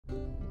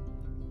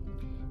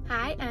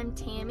Hi, I'm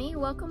Tammy.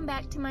 Welcome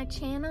back to my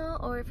channel,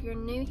 or if you're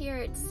new here,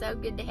 it's so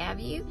good to have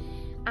you.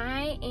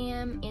 I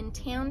am in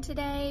town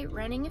today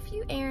running a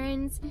few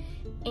errands,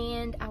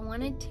 and I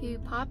wanted to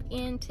pop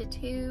into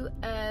two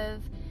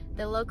of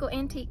the local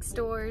antique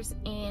stores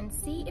and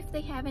see if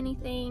they have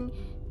anything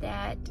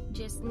that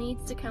just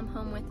needs to come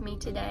home with me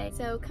today.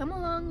 So come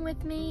along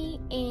with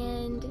me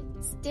and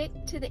stick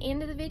to the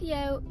end of the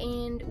video,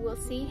 and we'll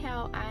see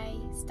how I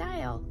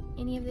style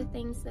any of the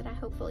things that I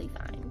hopefully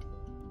find.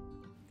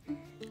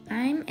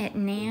 I'm at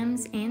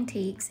Nam's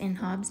Antiques in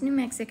Hobbs, New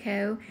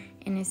Mexico,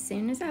 and as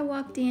soon as I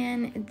walked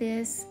in,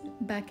 this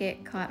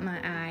bucket caught my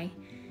eye.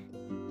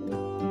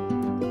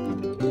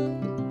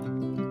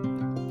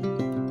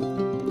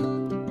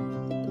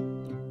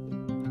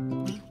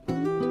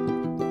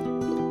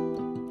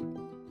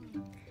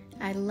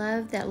 I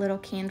love that little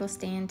candle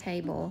stand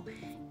table,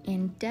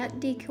 and duck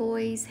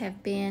decoys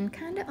have been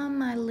kind of on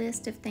my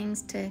list of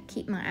things to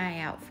keep my eye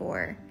out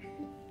for.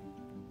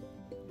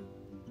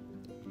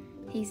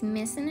 He's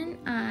missing an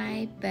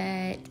eye,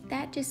 but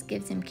that just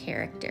gives him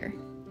character.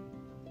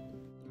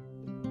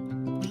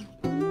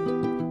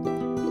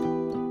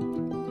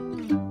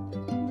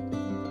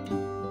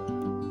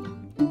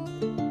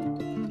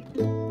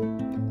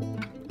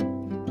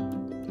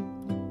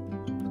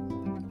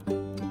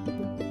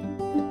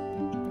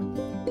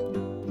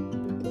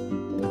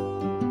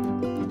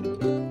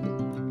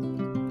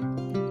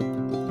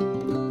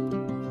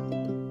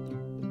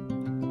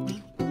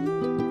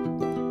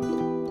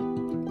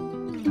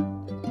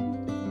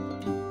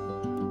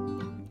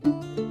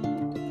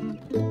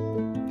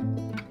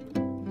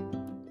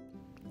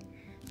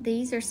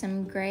 These are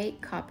some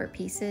great copper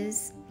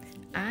pieces.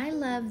 I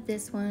love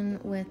this one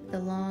with the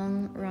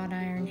long wrought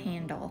iron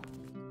handle.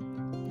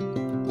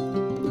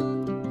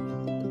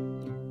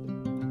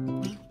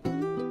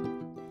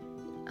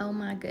 Oh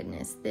my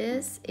goodness,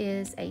 this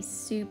is a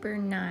super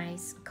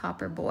nice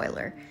copper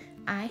boiler.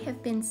 I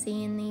have been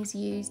seeing these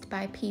used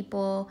by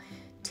people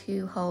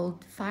to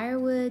hold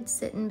firewood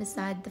sitting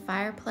beside the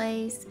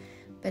fireplace,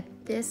 but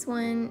this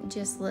one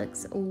just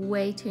looks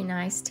way too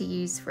nice to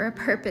use for a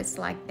purpose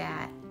like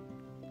that.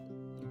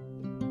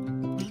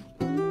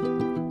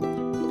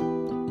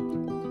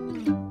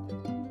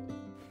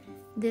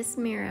 This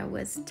mirror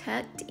was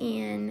tucked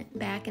in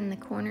back in the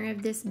corner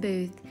of this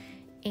booth,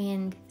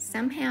 and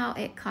somehow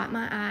it caught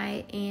my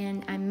eye,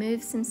 and I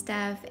moved some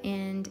stuff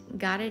and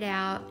got it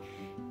out,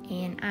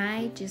 and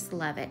I just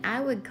love it.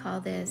 I would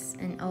call this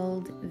an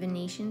old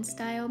Venetian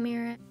style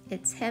mirror.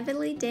 It's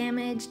heavily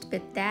damaged,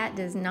 but that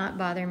does not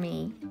bother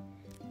me.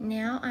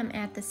 Now I'm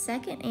at the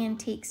second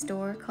antique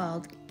store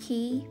called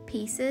Key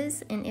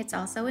Pieces, and it's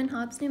also in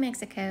Hobbs, New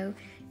Mexico,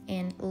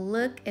 and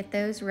look at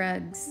those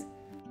rugs.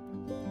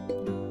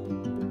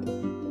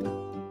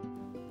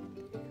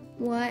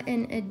 What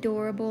an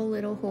adorable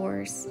little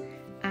horse.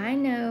 I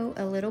know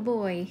a little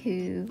boy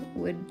who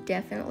would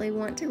definitely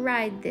want to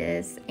ride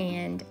this,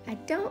 and I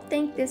don't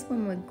think this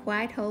one would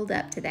quite hold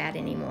up to that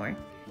anymore.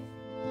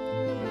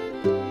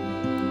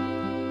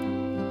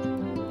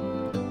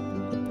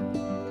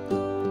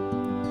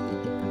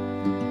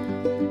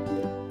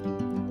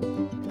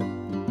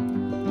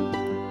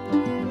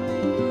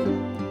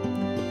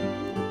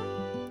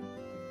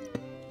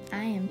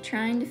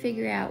 Trying to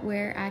figure out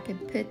where I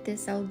could put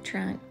this old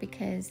trunk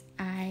because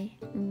I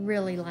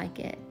really like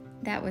it.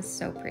 That was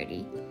so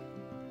pretty.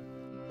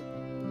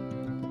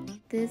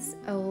 This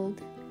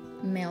old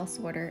mail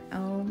sorter,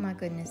 oh my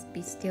goodness,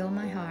 be still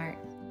my heart.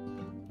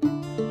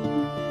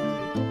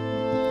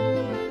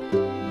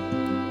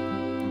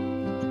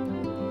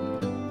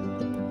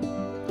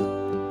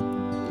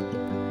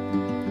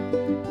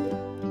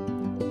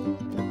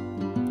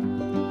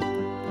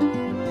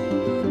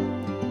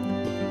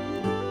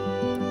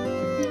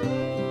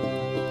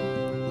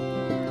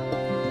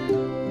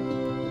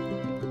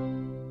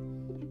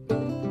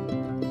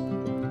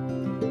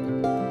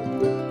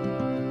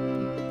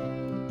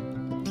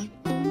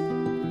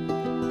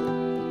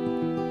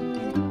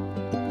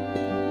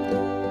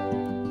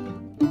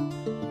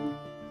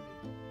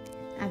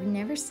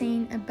 Never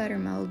seen a butter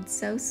mold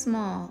so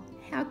small.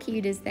 How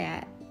cute is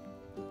that?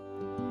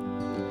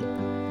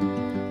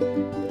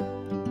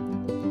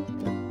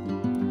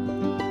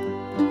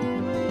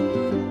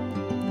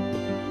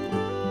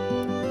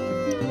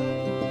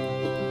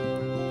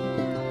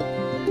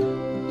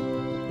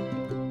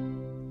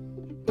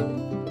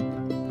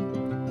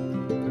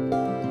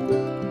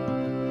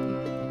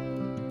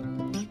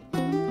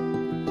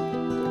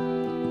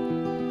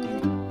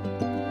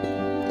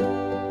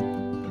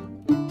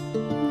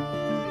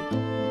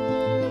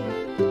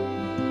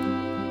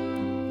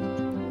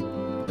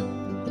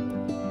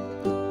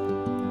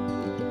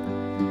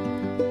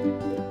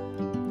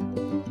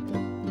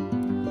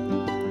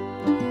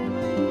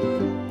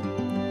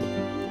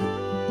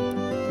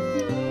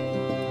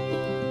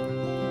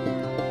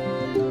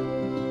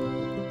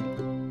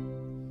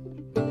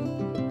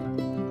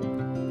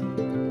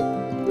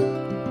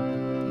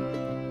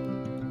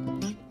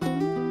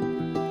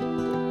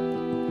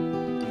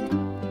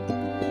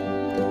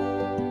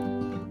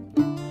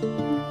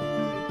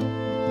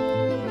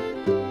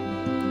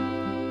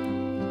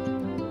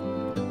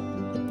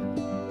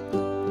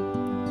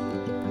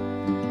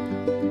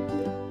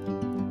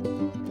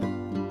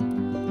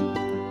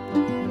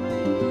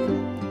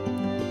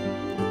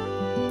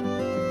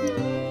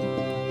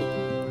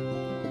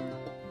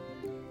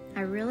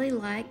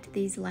 liked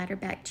these ladder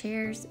back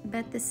chairs,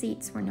 but the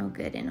seats were no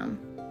good in them.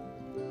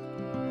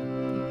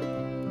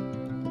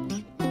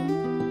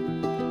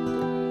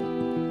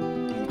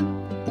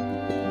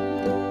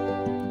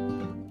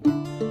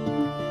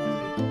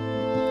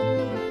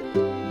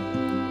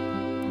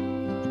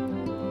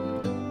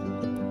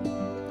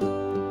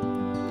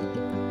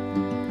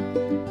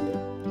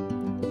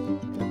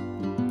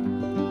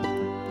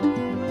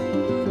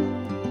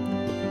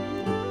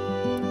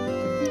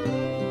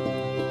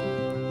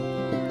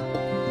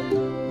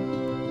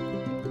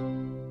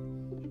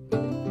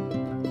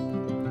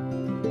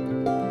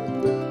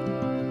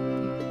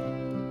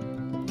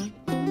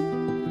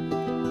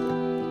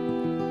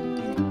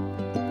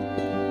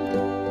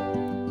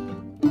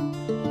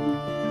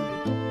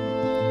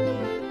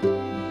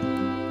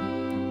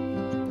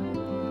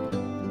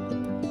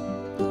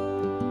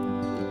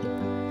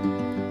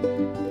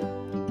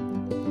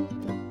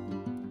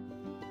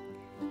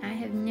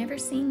 Never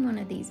seen one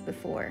of these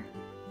before,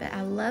 but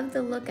I love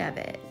the look of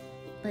it.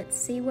 Let's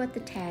see what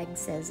the tag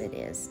says it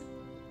is.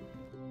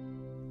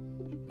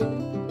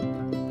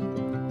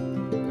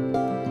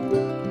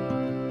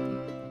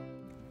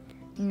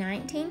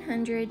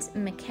 1900s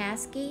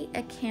McCaskey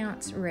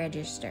Accounts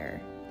Register.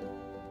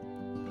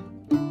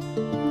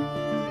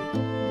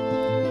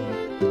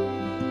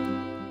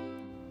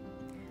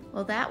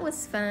 Well, that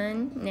was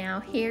fun.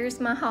 Now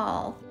here's my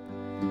haul.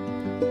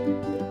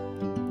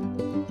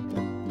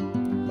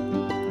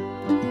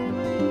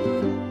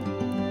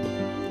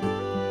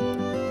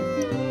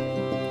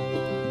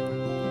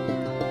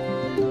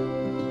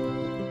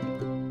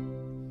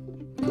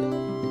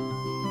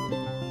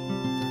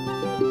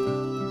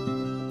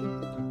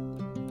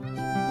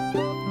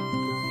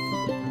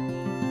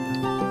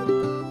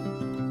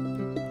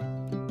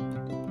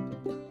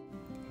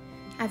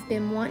 I've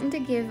been wanting to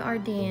give our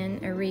den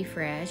a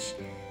refresh,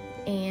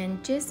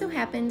 and just so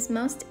happens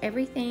most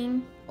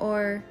everything,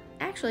 or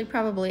actually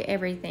probably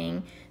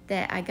everything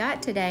that I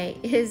got today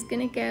is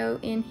gonna go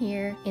in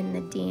here in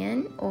the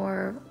den,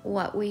 or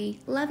what we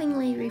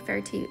lovingly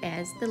refer to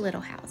as the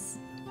little house.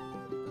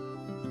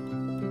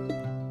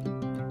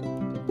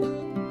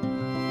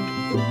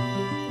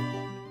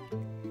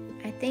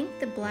 I think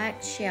the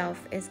black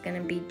shelf is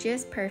gonna be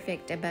just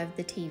perfect above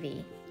the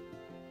TV.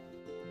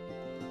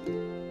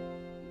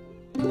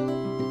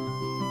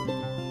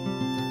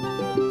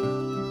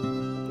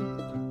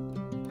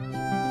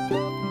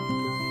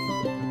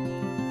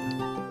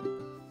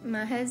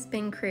 My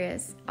husband,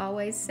 Chris,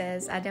 always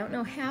says, I don't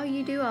know how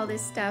you do all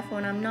this stuff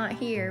when I'm not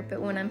here, but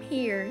when I'm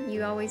here,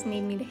 you always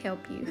need me to help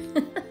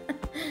you.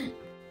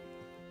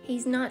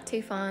 He's not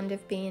too fond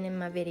of being in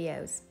my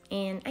videos,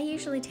 and I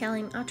usually tell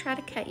him I'll try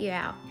to cut you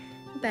out,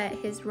 but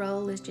his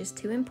role is just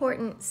too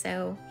important,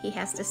 so he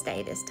has to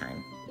stay this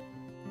time.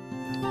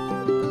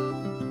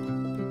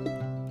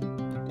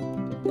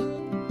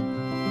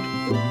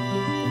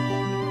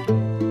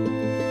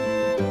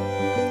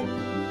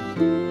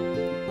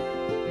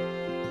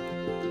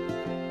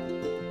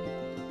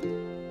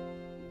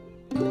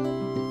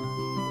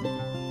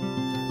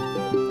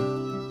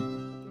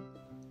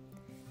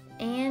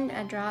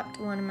 I dropped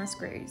one of my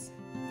screws.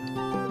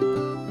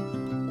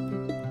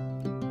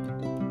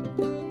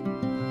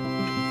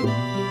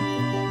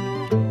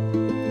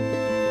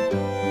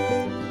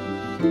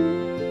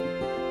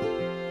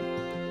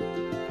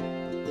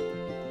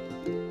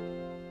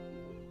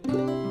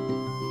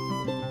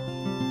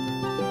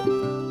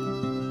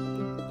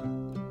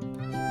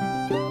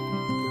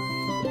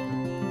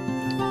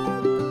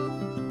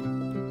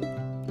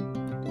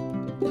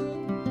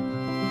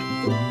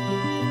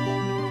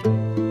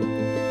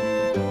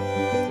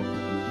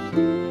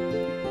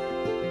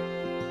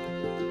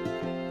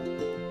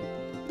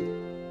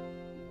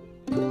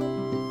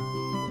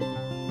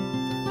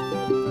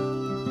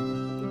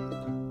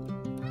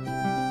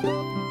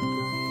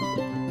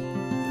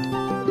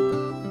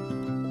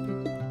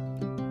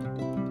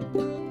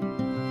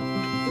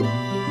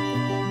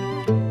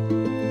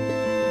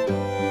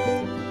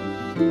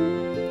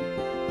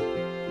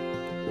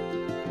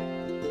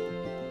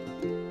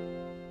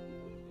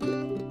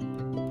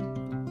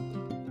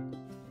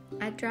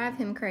 I drive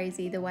him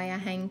crazy the way I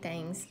hang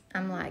things.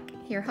 I'm like,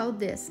 here, hold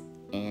this.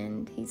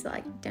 And he's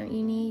like, don't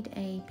you need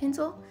a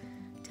pencil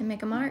to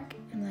make a mark?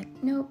 I'm like,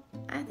 nope,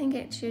 I think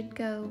it should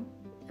go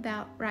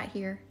about right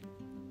here.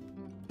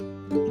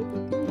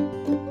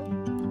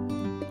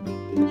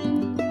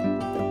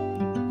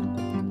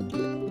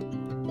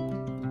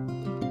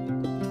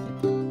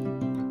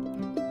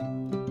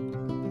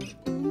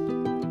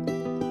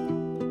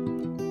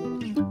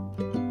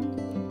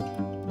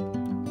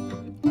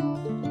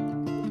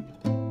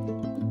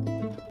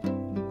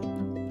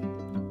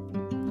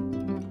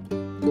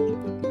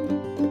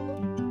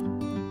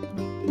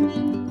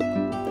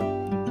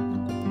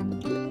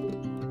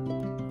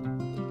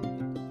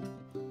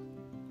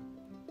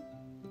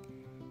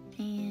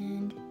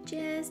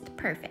 Just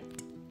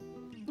perfect.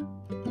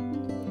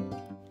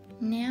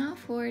 Now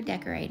for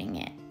decorating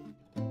it.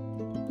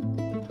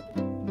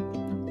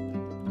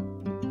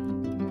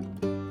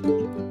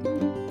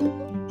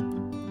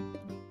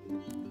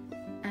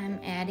 I'm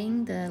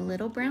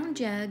round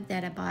jug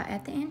that I bought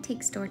at the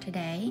antique store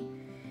today,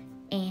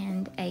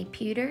 and a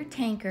pewter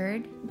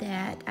tankard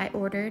that I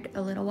ordered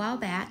a little while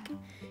back,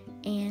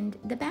 and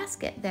the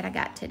basket that I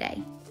got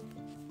today.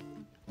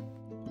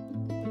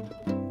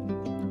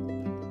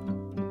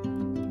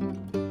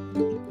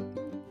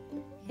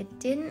 It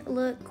didn't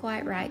look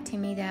quite right to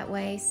me that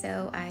way,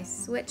 so I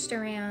switched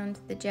around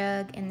the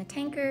jug and the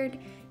tankard,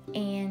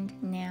 and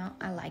now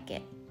I like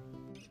it.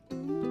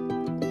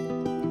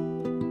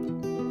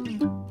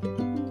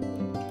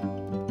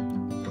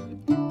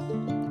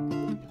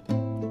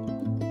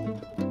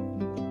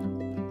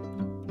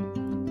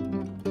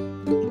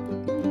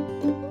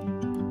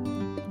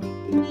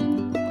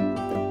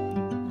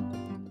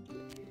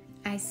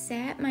 I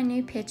sat my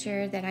new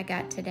pitcher that I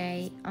got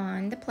today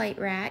on the plate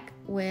rack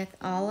with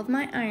all of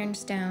my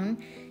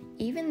ironstone,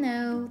 even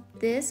though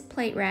this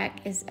plate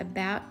rack is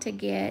about to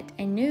get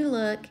a new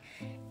look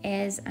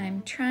as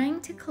I'm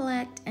trying to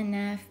collect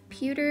enough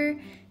pewter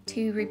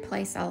to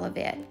replace all of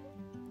it.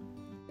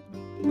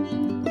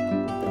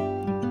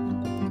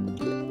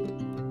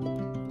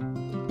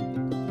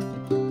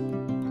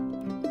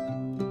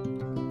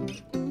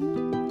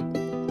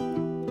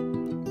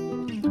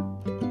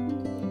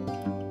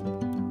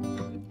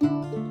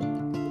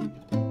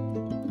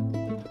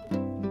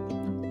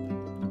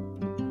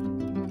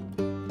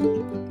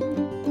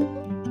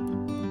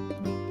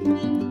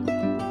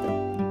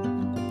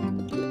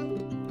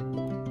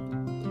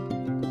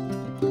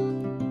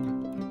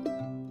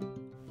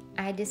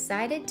 I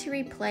decided to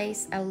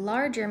replace a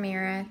larger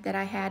mirror that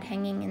I had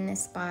hanging in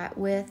this spot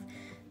with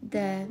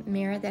the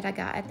mirror that I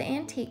got at the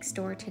antique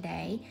store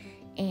today,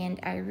 and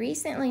I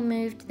recently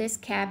moved this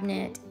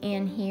cabinet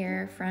in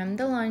here from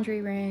the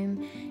laundry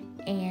room,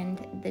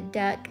 and the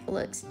duck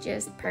looks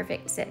just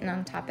perfect sitting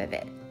on top of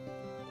it.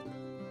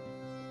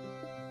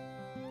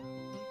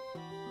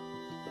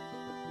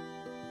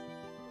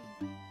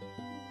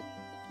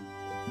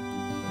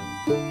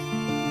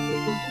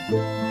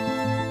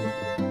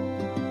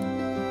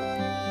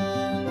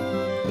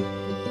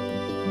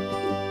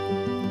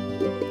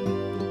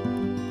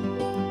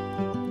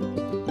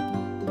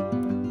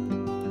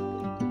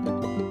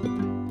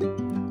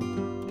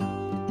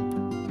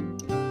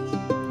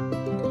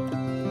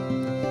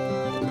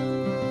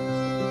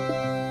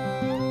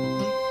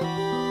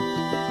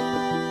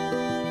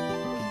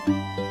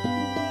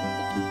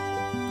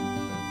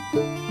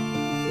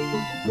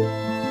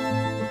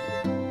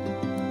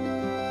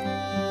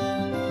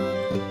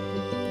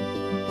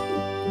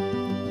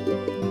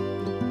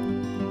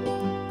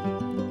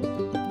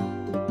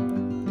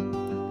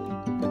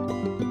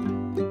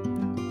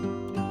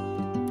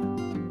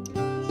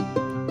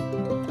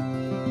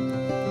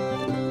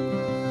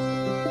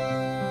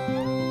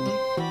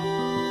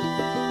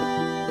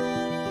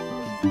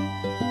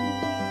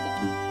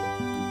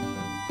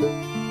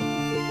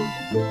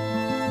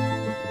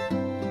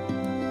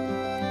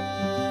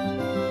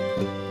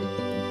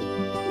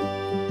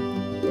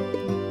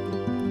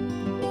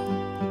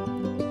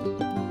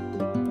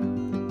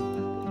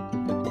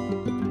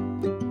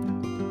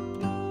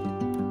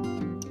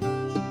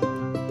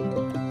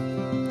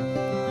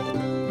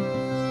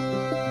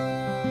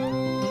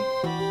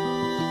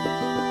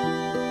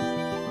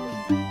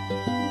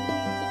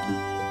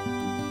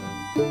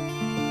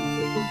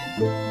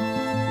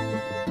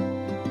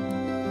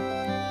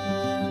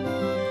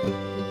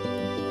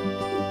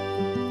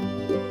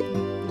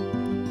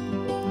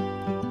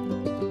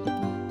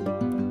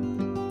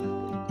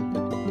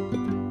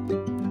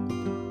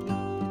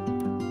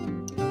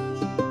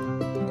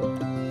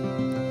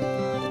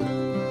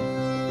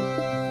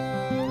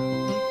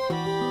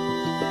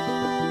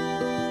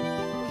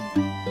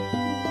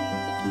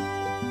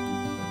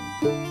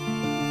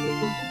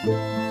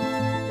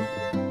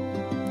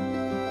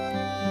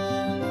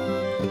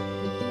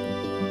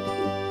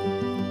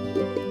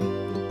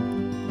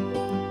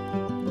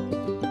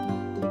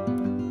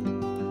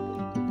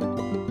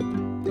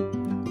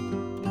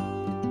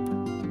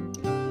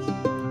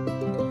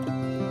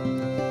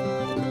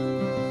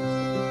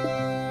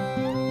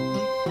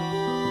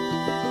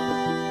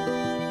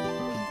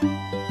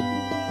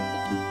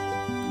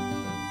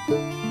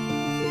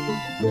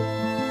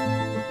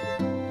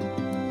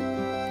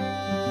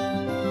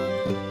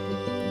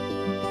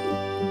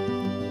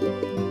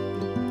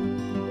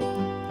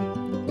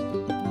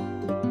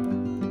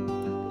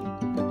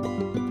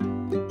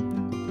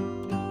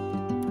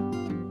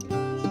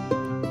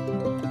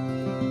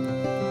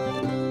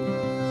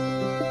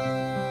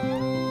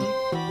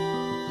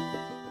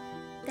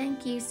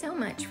 Thank you so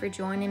much for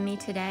joining me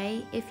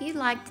today. If you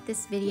liked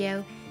this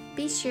video,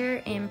 be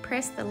sure and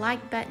press the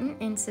like button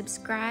and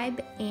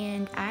subscribe,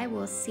 and I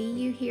will see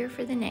you here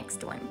for the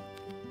next one.